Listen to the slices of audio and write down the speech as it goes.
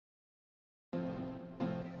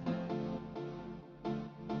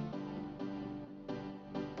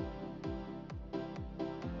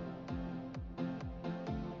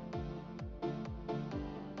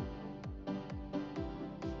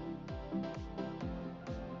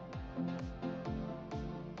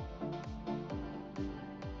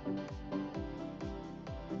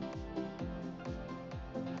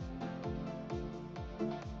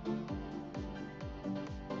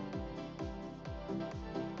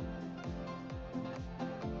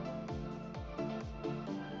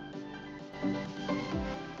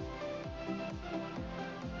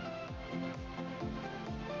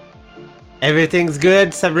Everything's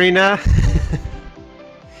good, Sabrina?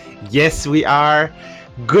 Yes, we are.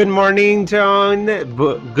 Good morning, John.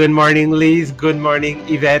 Good morning, Liz. Good morning,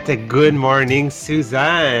 Yvette. Good morning,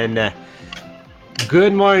 Suzanne.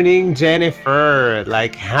 Good morning, Jennifer.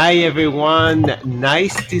 Hi, everyone.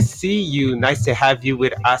 Nice to see you. Nice to have you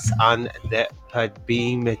with us on the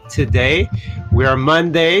Podbeam today. We're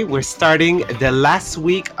Monday. We're starting the last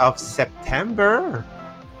week of September.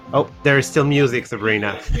 Oh, there's still music,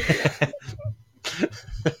 Sabrina.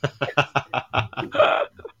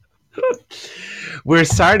 We're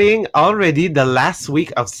starting already the last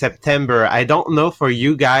week of September. I don't know for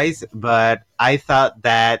you guys, but I thought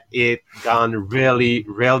that it gone really,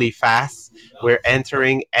 really fast. We're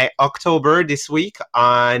entering October this week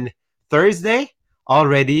on Thursday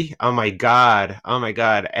already. Oh my god. Oh my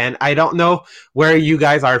god. And I don't know where you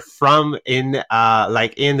guys are from in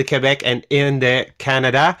in the Quebec and in the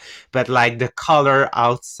Canada, but the color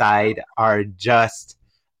outside are just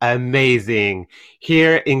amazing.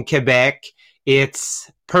 Here in Quebec,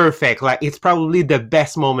 it's perfect. It's probably the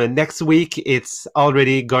best moment. Next week, it's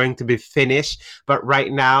already going to be finished. But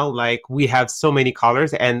right now, we have so many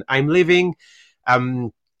colors, and I'm living.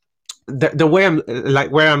 The way I'm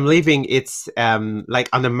where I'm living, it's on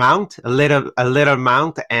a mount, a little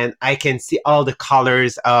mount, and I can see all the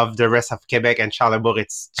colors of the rest of Quebec and Charlebourg.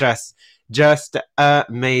 It's just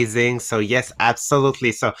amazing. So yes,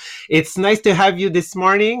 absolutely. So it's nice to have you this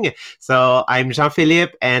morning. So I'm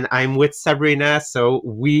Jean-Philippe and I'm with Sabrina. So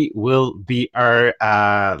we will be our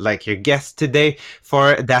your guest today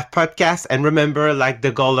for that podcast. And remember,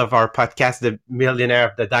 the goal of our podcast, the Millionaire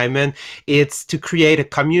of the Diamond, it's to create a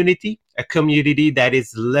community that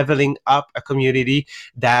is leveling up, a community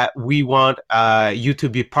that we want you to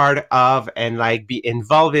be part of and be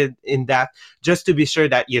involved in that, just to be sure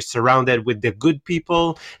that you're surrounded with the good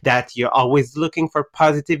people, that you're always looking for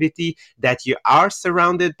positivity, that you are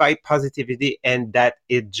surrounded by positivity, and that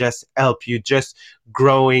it just help you just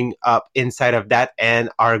growing up inside of that.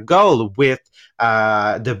 And our goal with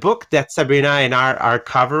the book that Sabrina and I are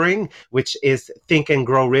covering, which is Think and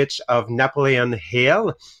Grow Rich of Napoleon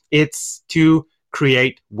Hill, it's to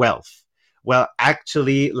create wealth. Well,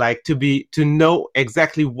 actually, to know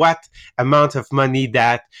exactly what amount of money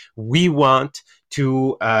that we want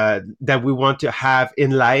to have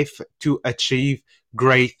in life to achieve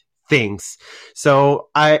great things. So,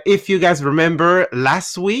 if you guys remember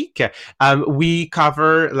last week, we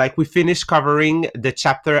finished covering the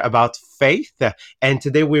chapter about faith, and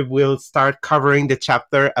today we will start covering the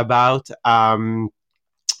chapter about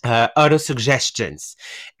auto suggestions.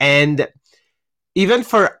 And even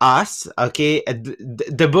for us, okay,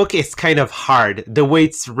 the book is kind of hard. The way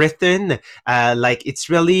it's written, it's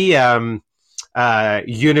really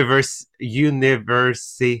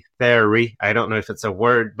university. I don't know if it's a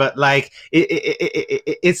word, but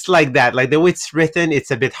it's like that. Like the way it's written,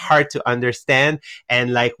 it's a bit hard to understand,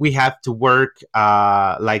 and we have to work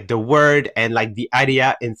the word and the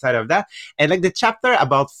idea inside of that. And the chapter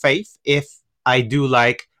about faith, if I do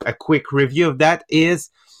a quick review of that, is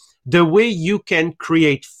the way you can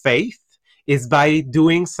create faith is by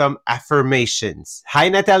doing some affirmations. Hi,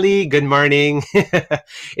 Natalie. Good morning.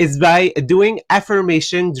 It's by doing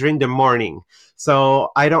affirmation during the morning. So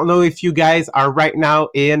I don't know if you guys are right now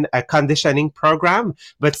in a conditioning program,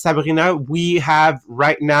 but Sabrina, we have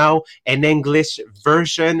right now an English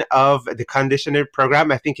version of the conditioning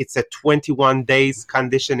program. I think it's a 21 days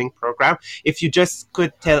conditioning program. If you just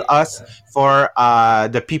could tell us for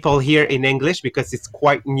the people here in English, because it's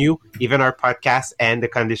quite new, even our podcast and the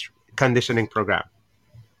conditioning program.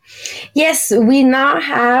 Yes, we now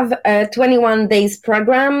have a 21 days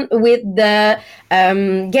program with the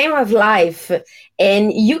Game of Life,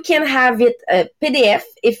 and you can have it PDF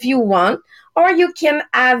if you want, or you can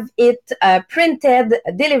have it printed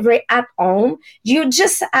delivery at home. You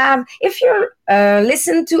just have, if you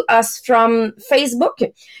listen to us from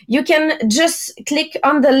Facebook, you can just click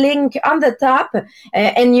on the link on the top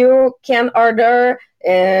and you can order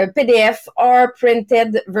PDF or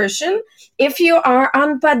printed version. If you are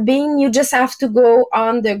on Podbean, you just have to go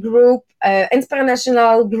on the group,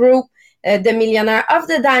 international group, the Millionaire of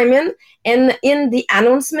the Diamond, and in the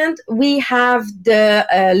announcement, we have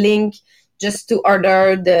the link just to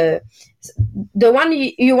order the one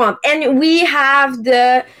you want. And we have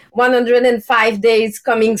the 105 days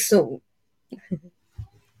coming soon.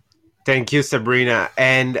 Thank you, Sabrina.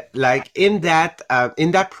 And in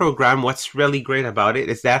that program, what's really great about it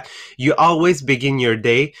is that you always begin your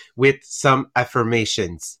day with some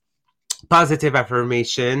affirmations. positive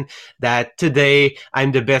affirmation that today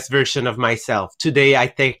I'm the best version of myself. Today I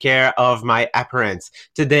take care of my appearance.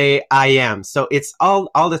 Today I am. So it's all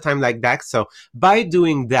the time like that. So by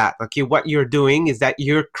doing that, okay, what you're doing is that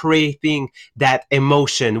you're creating that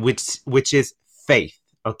emotion, which is faith.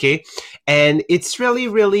 Okay. And it's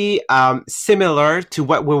really similar to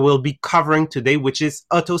what we will be covering today, which is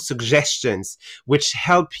auto suggestions, which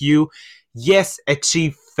help you, yes,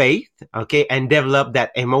 achieve faith, okay, and develop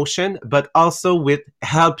that emotion, but also with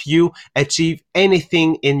help you achieve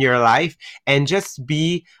anything in your life and just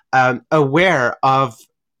be aware of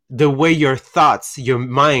the way your thoughts, your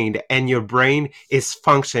mind, and your brain is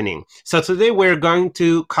functioning. So today we're going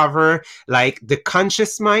to cover like the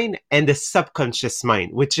conscious mind and the subconscious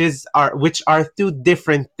mind, which are two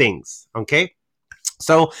different things. Okay,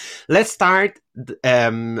 so let's start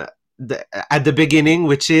um, at the beginning,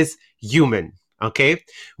 which is human. Okay,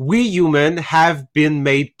 we human have been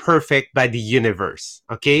made perfect by the universe.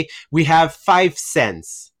 Okay, we have five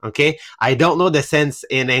sense. Okay, I don't know the sense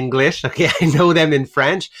in English. Okay, I know them in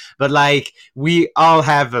French, but like we all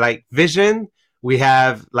have like vision. We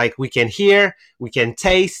have like we can hear, we can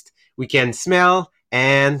taste, we can smell,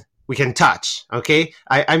 and we can touch. Okay,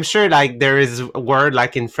 I'm sure like there is a word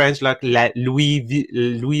like in French like Louis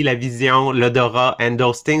la vision, l'odorat, and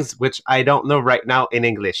those things, which I don't know right now in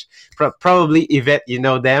English. Probably Yvette, you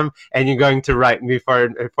know them, and you're going to write me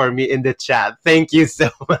for me in the chat. Thank you so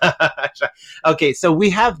much. Okay, so we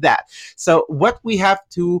have that. So what we have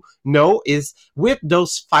to know is with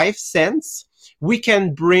those five sense, we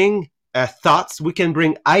can bring thoughts, we can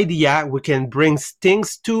bring idea, we can bring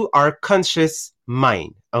things to our conscious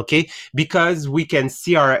mind. Okay, because we can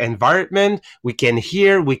see our environment, we can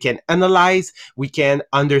hear, we can analyze, we can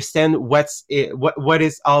understand what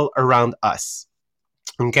is all around us.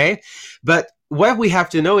 Okay, but what we have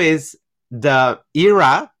to know is the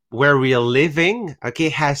era where we are living, okay,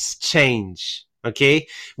 has changed. Okay,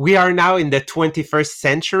 we are now in the 21st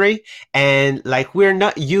century, and like we're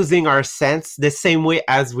not using our sense the same way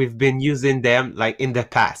as we've been using them like in the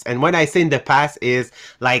past. And when I say in the past is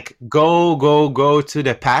like go to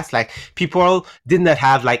the past, like people did not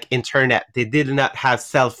have like internet, they did not have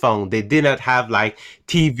cell phone, they did not have like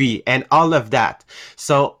TV and all of that.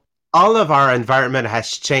 So all of our environment has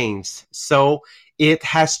changed. So it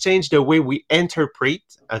has changed the way we interpret,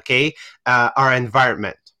 okay, our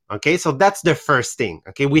environment. Okay, so that's the first thing.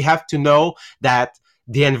 Okay, we have to know that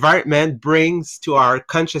the environment brings to our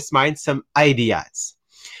conscious mind some ideas.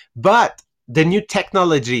 But the new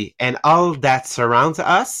technology and all that surrounds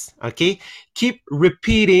us, okay, keep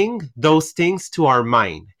repeating those things to our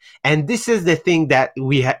mind. And this is the thing that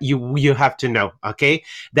you have to know, okay?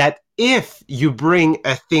 That if you bring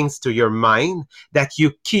things to your mind that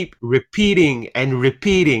you keep repeating and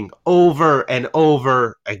repeating over and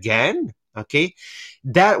over again, okay,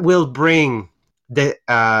 that will bring the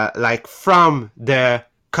like from the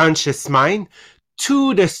conscious mind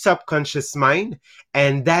to the subconscious mind,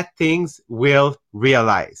 and that things will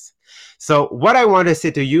realize. So what I want to say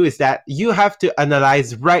to you is that you have to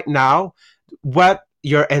analyze right now what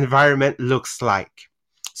your environment looks like.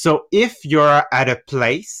 So if you're at a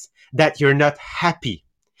place that you're not happy,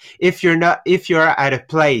 if you're at a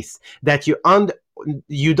place that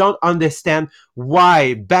you don't understand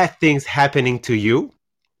why bad things happening to you,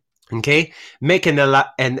 okay, make an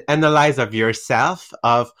analyze of yourself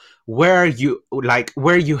of where you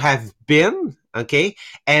have been, okay,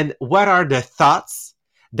 and what are the thoughts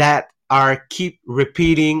that are keep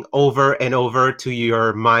repeating over and over to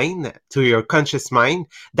your mind, to your conscious mind,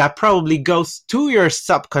 that probably goes to your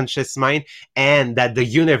subconscious mind, and that the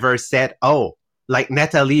universe said, oh, like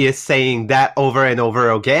Natalie is saying that over and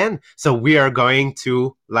over again, so we are going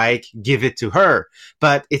to like give it to her.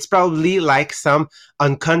 But it's probably like some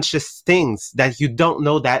unconscious things that you don't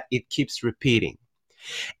know that it keeps repeating.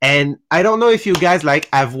 And I don't know if you guys like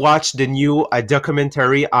have watched the new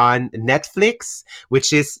documentary on Netflix,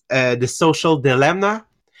 which is The Social Dilemma.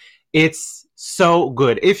 It's so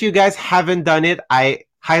good. If you guys haven't done it, I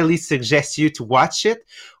highly suggest you to watch it.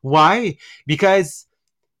 Why? Because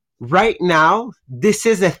right now this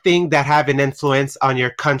is a thing that have an influence on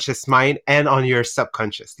your conscious mind and on your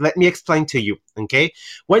subconscious. Let me explain to you. Okay,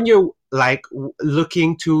 when you're like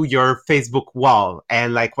looking to your Facebook wall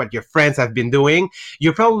and like what your friends have been doing,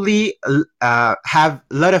 you probably have a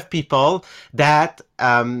lot of people that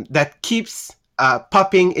that keeps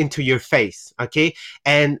popping into your face. Okay.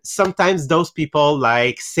 And sometimes those people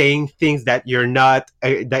like saying things that you're not,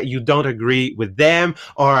 that you don't agree with them,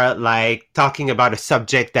 or like talking about a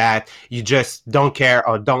subject that you just don't care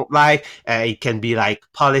or don't like. It can be like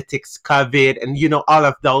politics, COVID, and all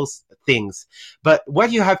of those things. But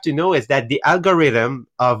what you have to know is that the algorithm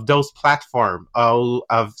of those platforms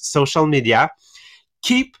of social media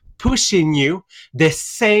keep pushing you the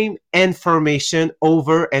same information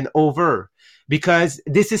over and over, because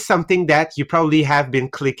this is something that you probably have been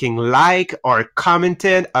clicking like or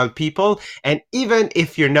commented on people. And even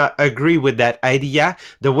if you're not agree with that idea,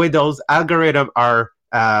 the way those algorithms are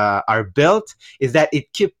built is that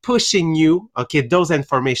it keep pushing you, okay, those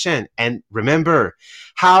information. And remember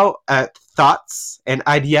how thoughts and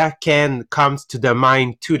idea can comes to the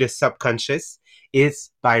mind, to the subconscious,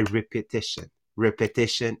 is by repetition,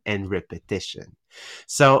 repetition, and repetition.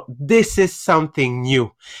 So this is something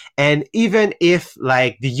new. And even if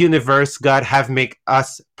like the universe, God have make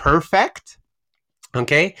us perfect,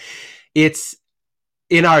 okay, it's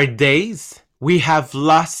in our days we have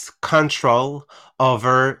lost control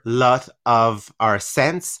over lot of our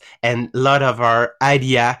sense and lot of our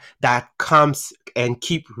idea that comes and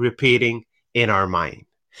keep repeating in our mind.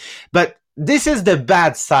 But this is the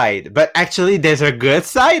bad side. But actually, there's a good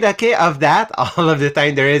side, okay, of that. All of the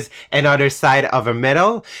time, there is another side of a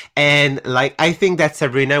medal. And like, I think that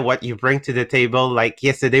Sabrina, what you bring to the table, like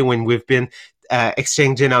yesterday when we've been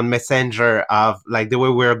exchanging on Messenger of like the way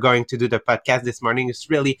we're going to do the podcast this morning, is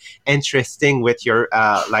really interesting with your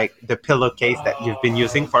like the pillowcase that you've been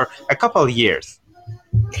using for a couple of years.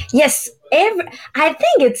 Yes, I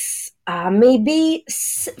think it's maybe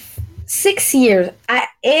 6 years.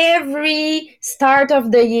 Every start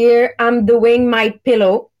of the year, I'm doing my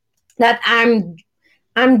pillow that I'm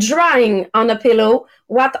drawing on a pillow.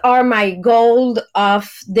 What are my goals of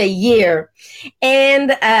the year?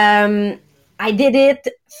 And I did it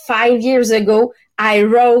 5 years ago. I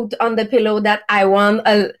wrote on the pillow that I want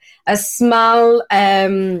a small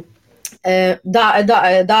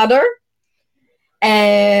daughter.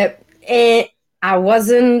 And I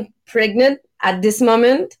wasn't pregnant at this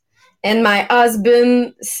moment, and my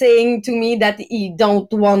husband saying to me that he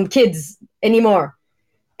don't want kids anymore.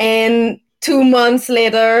 And 2 months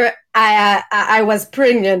later, I was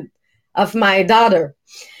pregnant of my daughter.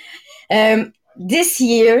 This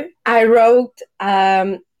year, I wrote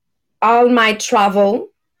all my travel.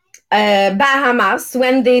 Bahamas,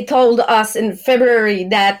 when they told us in February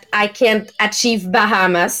that I can't achieve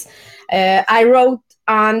Bahamas, I wrote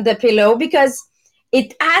on the pillow because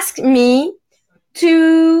it asked me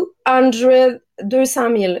 200,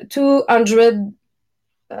 200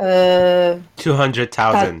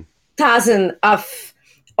 200,000. thousand of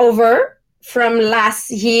over from last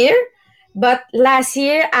year. But last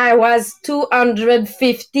year I was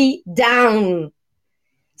 250 down.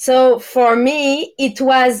 So for me, it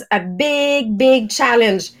was a big, big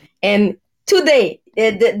challenge. And today,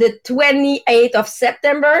 the 28th of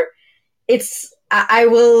September, I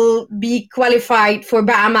will be qualified for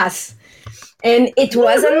Bahamas. And it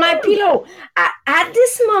was on my pillow. At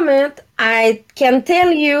this moment, I can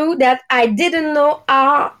tell you that I didn't know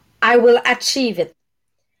how I will achieve it.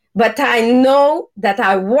 But I know that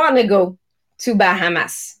I want to go to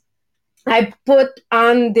Bahamas. I put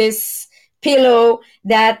on this pillow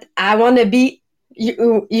that I want to be,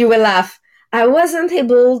 you will laugh. I wasn't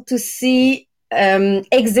able to see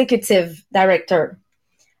executive director.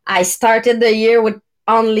 I started the year with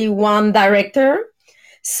only one director.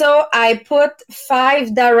 So I put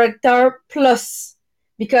 5 director plus,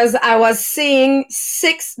 because I was seeing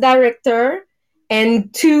 6 director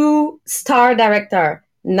and 2 star director.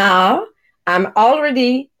 Now I have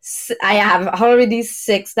already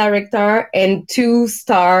 6 director and 2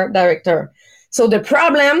 star director. So the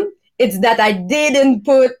problem is that I didn't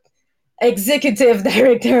put executive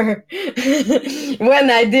director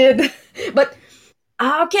when I did. But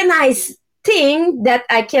how can I think that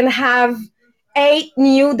I can have 8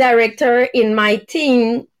 new director in my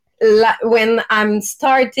team when I'm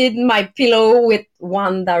started my pillow with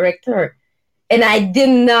one director, and I did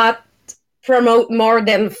not promote more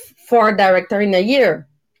than 4 director in a year.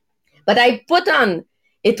 But I put on,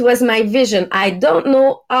 it was my vision. I don't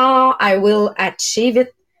know how I will achieve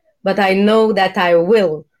it, but I know that I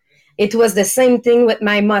will. It was the same thing with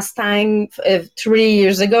my Mustang 3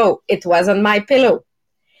 years ago. It was on my pillow.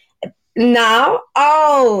 Now,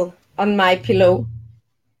 all on my pillow,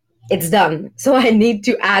 it's done. So I need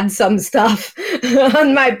to add some stuff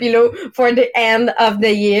on my pillow for the end of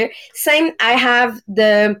the year. Same, I have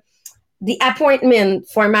the appointment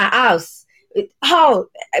for my house. All,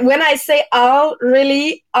 when I say all,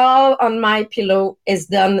 really, all on my pillow is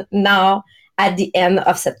done now at the end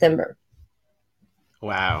of September.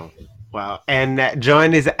 Wow. Wow. And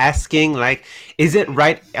Joanne is asking, like, is it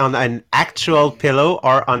right on an actual pillow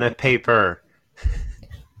or on a paper?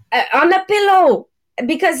 On a pillow,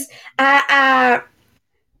 because uh, uh,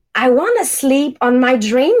 I want to sleep on my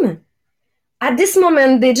dream. At this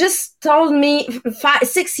moment, they just told me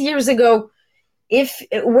 6 years ago, if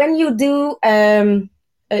when you do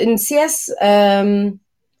in CS A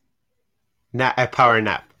power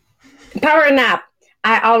nap. power nap,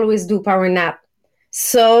 I always do power nap.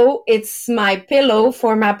 So it's my pillow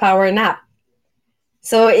for my power nap.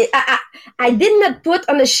 So I did not put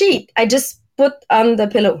on the sheet. I just put on the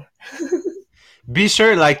pillow. Be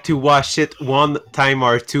sure, like, to wash it one time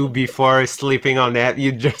or two before sleeping on that.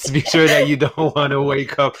 You just be sure that you don't want to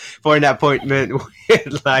wake up for an appointment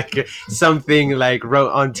with like something like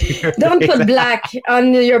wrote onto your Don't face. put black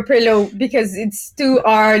on your pillow because it's too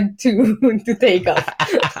hard to to take off.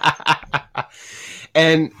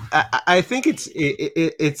 And I think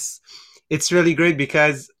it's really great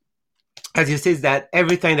because, as you say, is that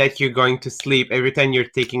every time that you're going to sleep, every time you're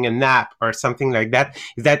taking a nap or something like that,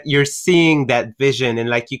 is that you're seeing that vision, and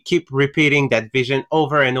like you keep repeating that vision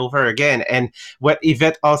over and over again. And what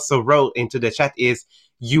Yvette also wrote into the chat is,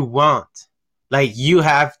 you want, like, you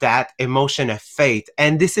have that emotion of faith.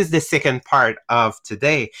 And this is the second part of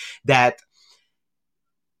today, that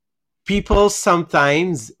people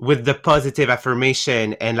sometimes, with the positive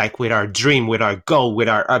affirmation and like with our dream, with our goal, with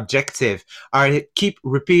our objective, are keep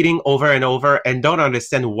repeating over and over and don't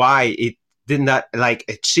understand why it did not like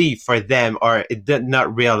achieve for them, or it did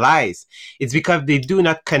not realize. It's because they do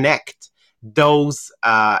not connect those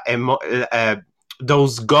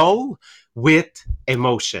those goal with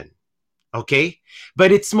emotion. Okay,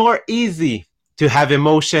 but it's more easy to have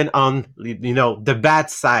emotion on, the bad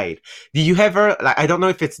side. Do you ever, like, I don't know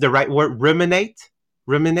if it's the right word, ruminated,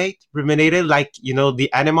 like, the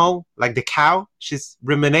animal, like the cow, she's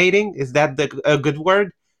ruminating, is that a good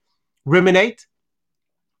word, ruminate?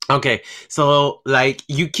 Okay, so like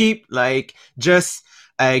you keep like just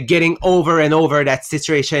getting over and over that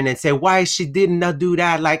situation and say, why she did not do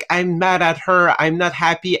that? Like, I'm mad at her, I'm not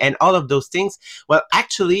happy, and all of those things. Well,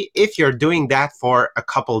 actually, if you're doing that for a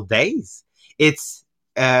couple days, it's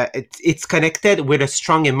connected with a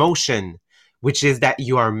strong emotion, which is that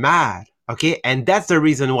you are mad. Okay, and that's the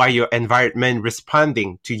reason why your environment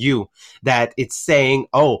responding to you, that it's saying,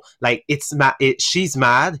 oh, like she's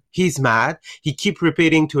mad, he's mad, he keep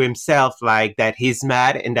repeating to himself like that he's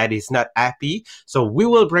mad and that he's not happy. So we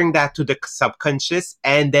will bring that to the subconscious,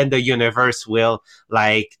 and then the universe will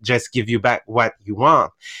like just give you back what you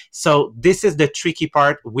want. So this is the tricky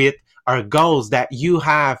part with our goals, that you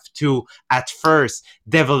have to at first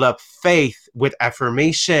develop faith with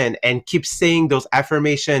affirmation and keep saying those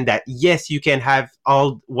affirmation that yes, you can have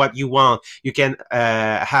all what you want, you can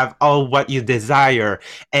have all what you desire,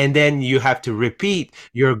 and then you have to repeat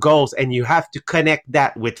your goals, and you have to connect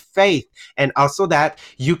that with faith, and also that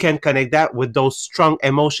you can connect that with those strong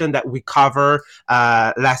emotion that we cover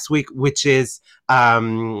last week, which is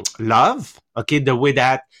love. Okay, the way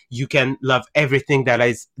that you can love everything that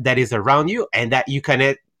is around you, and that you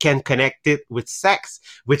can connect it with sex,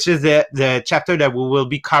 which is the chapter that we will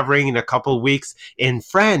be covering in a couple weeks in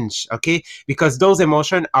French. Okay, because those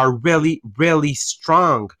emotions are really, really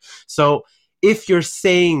strong. So if you're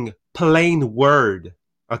saying plain word,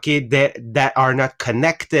 okay, that are not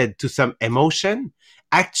connected to some emotion,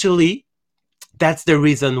 actually that's the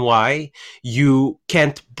reason why you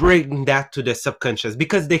can't bring that to the subconscious,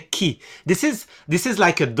 because the key, this is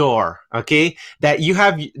like a door, okay, that you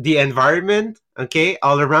have the environment, okay,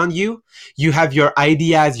 all around you. You have your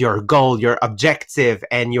ideas, your goal, your objective,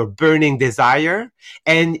 and your burning desire,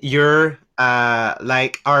 and you're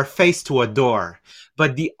like are faced to a door.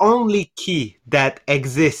 But the only key that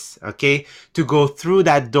exists, okay, to go through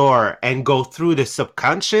that door and go through the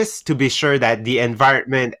subconscious to be sure that the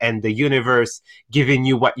environment and the universe giving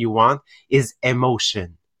you what you want, is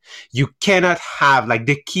emotion. You cannot have, like,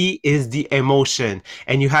 the key is the emotion,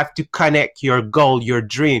 and you have to connect your goal, your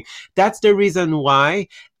dream. That's the reason why,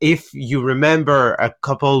 if you remember a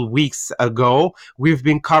couple weeks ago, we've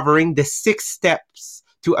been covering the 6 steps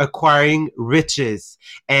to acquiring riches.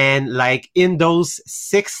 And like in those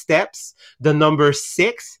 6 steps, the number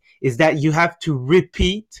 6 is that you have to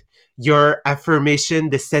repeat your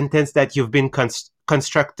affirmation, the sentence that you've been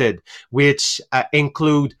constructed, which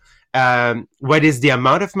include what is the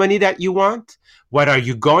amount of money that you want, what are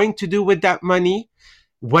you going to do with that money,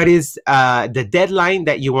 what is the deadline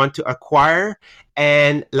that you want to acquire,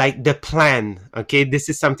 and like the plan. Okay, this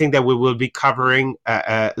is something that we will be covering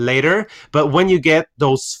later. But when you get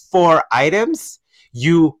those 4 items,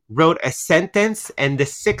 you wrote a sentence, and the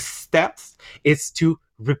 6 steps is to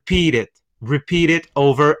repeat it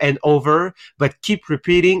over and over, but keep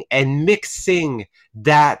repeating and mixing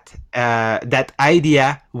that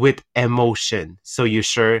idea with emotion, so you're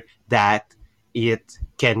sure that it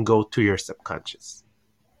can go to your subconscious.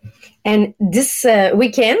 And this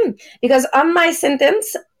weekend, because on my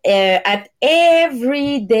sentence, at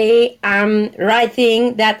every day, I'm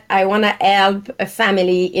writing that I want to help a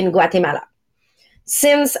family in Guatemala.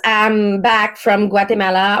 Since I'm back from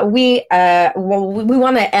Guatemala, we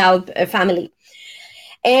want to help a family.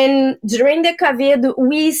 And during the COVID,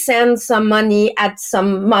 we send some money at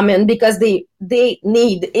some moment because they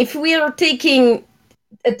need. If we are taking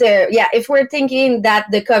if we're thinking that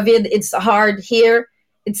the COVID it's hard here,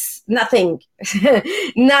 it's nothing,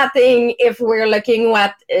 nothing if we're looking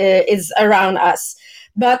what is around us.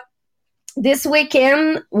 But this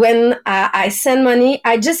weekend, when I send money,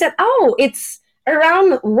 I just said, "Oh, it's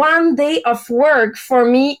around 1 day of work for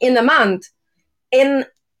me in a month." And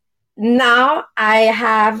now I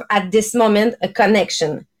have at this moment a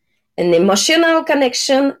connection, an emotional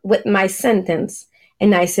connection with my sentence.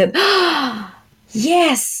 And I said, oh,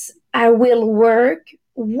 yes, I will work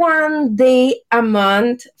 1 day a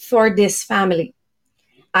month for this family.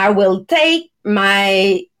 I will take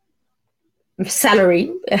my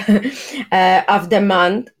salary of the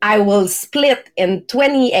month. I will split in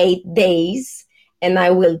 28 days, and I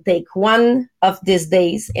will take one of these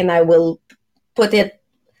days and I will put it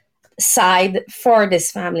side for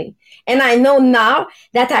this family. And I know now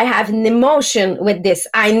that I have an emotion with this.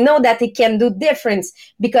 I know that it can do difference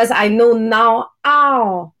because I know now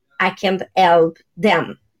how I can help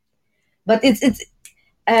them. But it's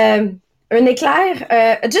un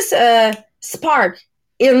éclair, just a spark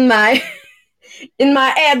in my in my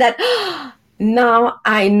head that now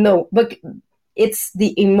I know. But it's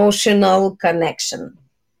the emotional connection.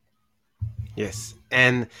 Yes.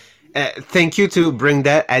 And thank you to bring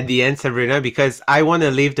that at the end, Sabrina, because I want to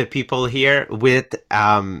leave the people here with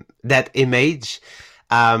that image.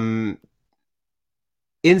 Um,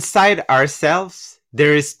 Inside ourselves,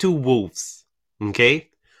 there is 2 wolves. Okay,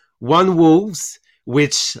 one wolves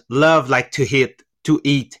which love like to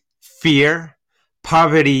eat fear,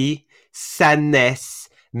 poverty, sadness,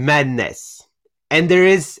 madness, and there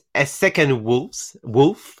is a second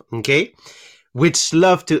wolf. Okay, which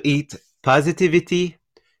love to eat positivity,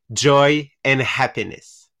 joy, and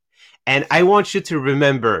happiness. And I want you to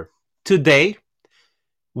remember today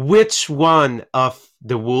which one of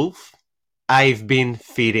the wolf I've been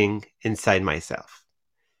feeding inside myself.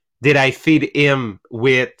 Did I feed him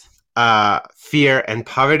with fear and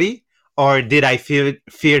poverty? Or did I fear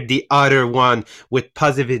the other one with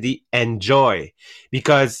positivity and joy?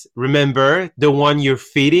 Because remember, the one you're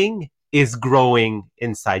feeding is growing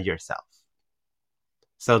inside yourself.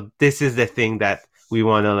 So this is the thing that we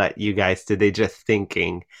want to let you guys today just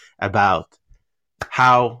thinking about.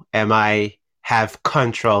 How am I have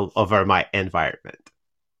control over my environment?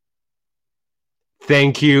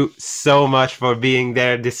 Thank you so much for being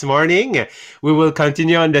there this morning. We will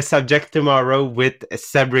continue on the subject tomorrow with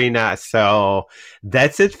Sabrina. So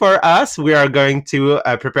that's it for us. We are going to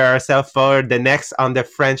prepare ourselves for the next on the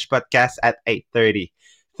French podcast at 8:30.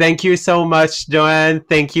 Thank you so much, Joanne.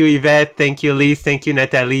 Thank you, Yvette. Thank you, Lise. Thank you,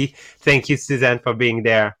 Natalie. Thank you, Suzanne, for being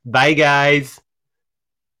there. Bye, guys.